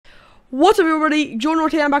What's up everybody, Jordan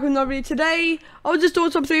Ortiz, I'm back with another video. Today, I was just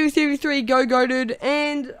doing some 3v3V3 go dude,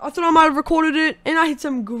 and I thought I might have recorded it, and I hit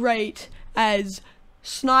some great as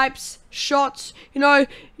snipes, shots. You know,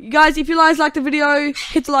 guys, if you guys like the video,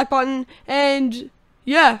 hit the like button, and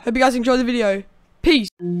yeah, hope you guys enjoy the video. Peace.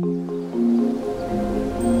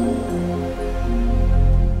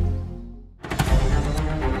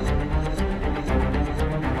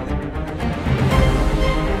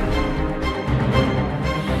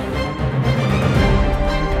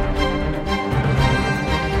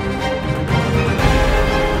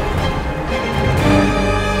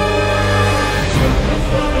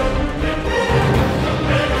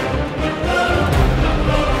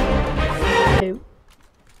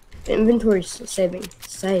 Inventory saving.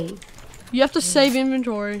 Save. You have to save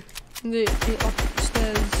inventory. The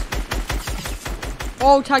upstairs.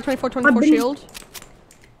 Oh, tag 24 shield.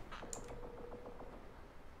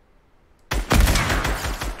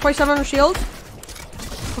 27 on shield.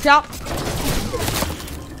 Look out.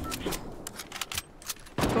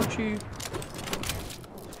 Got you.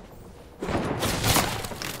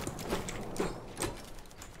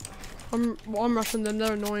 I'm rushing them,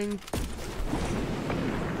 they're annoying.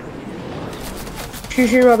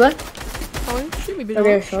 Shoot Robert. Oh, shoot me, bitch.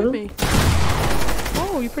 Okay, shoot me.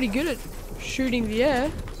 Oh, you're pretty good at shooting the air.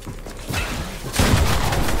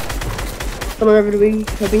 Coming over to me,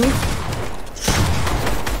 helping you.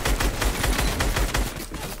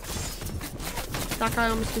 That guy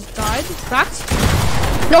almost just died. Cracked.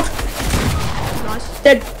 Nope. Nice.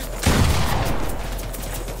 Dead.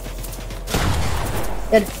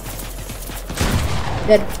 Dead.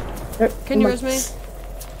 Dead. Can you res me?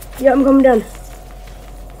 Yeah, I'm coming down.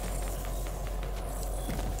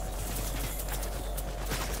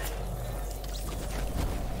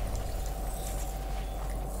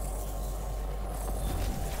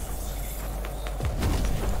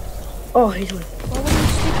 Oh, he's one.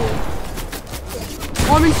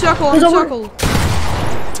 Oh, I'm in circle. I'm in circle.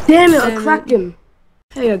 Damn it, I cracked him.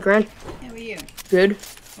 Hey, Grant. How are you? Good.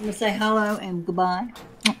 I'm gonna say hello and goodbye.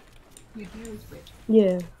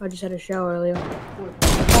 Yeah, I just had a shower earlier.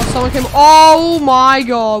 Oh, someone came. Oh my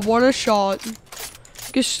god, what a shot.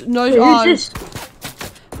 Just no. Who's this?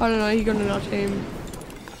 I don't know, he got another team.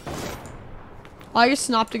 I just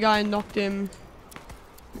snapped a guy and knocked him.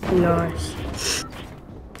 Nice.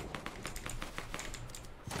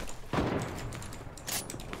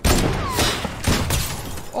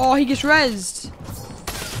 Oh, he gets rezzed.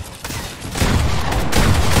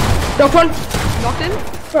 Knock one. Knocked him.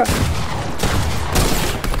 Bro.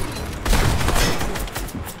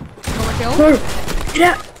 Got my kill. No. Get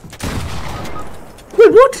out.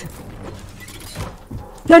 Wait, what?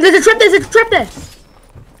 No, there's a trap there. There's a trap there.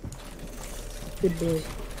 Good boy.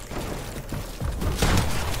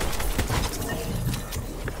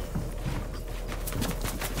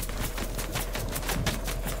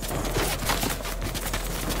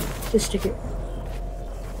 Just stick it.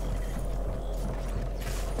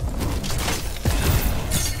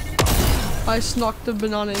 I snuck the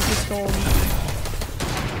banana into storm.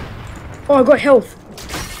 Oh, I got health.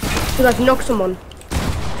 Because I knocked someone.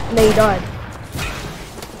 And then he died.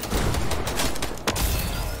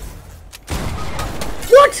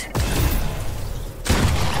 What?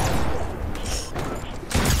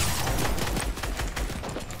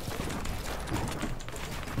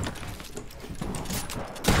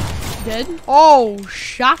 Dead? Oh,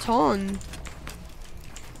 shot on.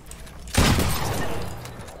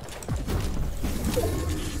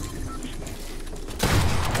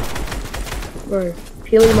 Bro,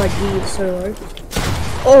 peeling my G is so low.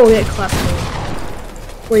 Oh, that clapped me.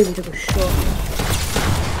 Or even took a shot.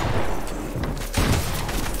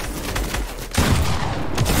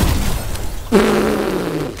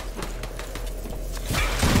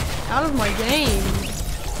 Out of my game.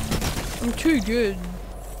 I'm too good.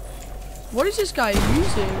 What is this guy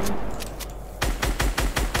using?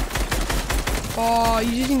 Oh,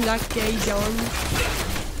 he's using that gay gun.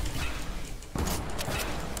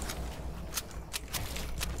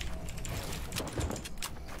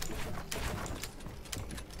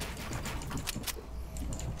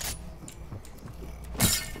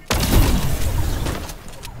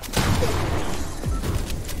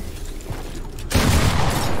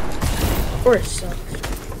 Or it sucks.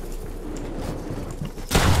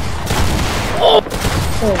 Oh!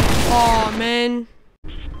 Oh, man.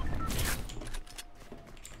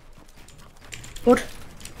 What?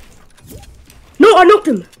 No, I knocked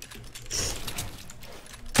him!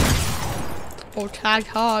 Oh, tagged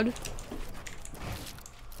hard.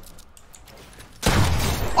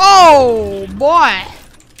 Oh, boy.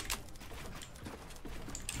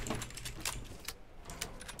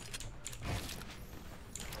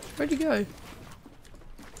 Where'd he go?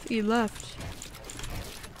 He left.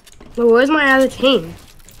 Well, where's my other team?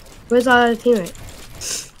 Where's our other teammate?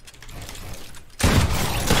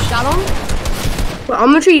 Shot him? Well,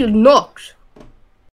 I'm literally knocked.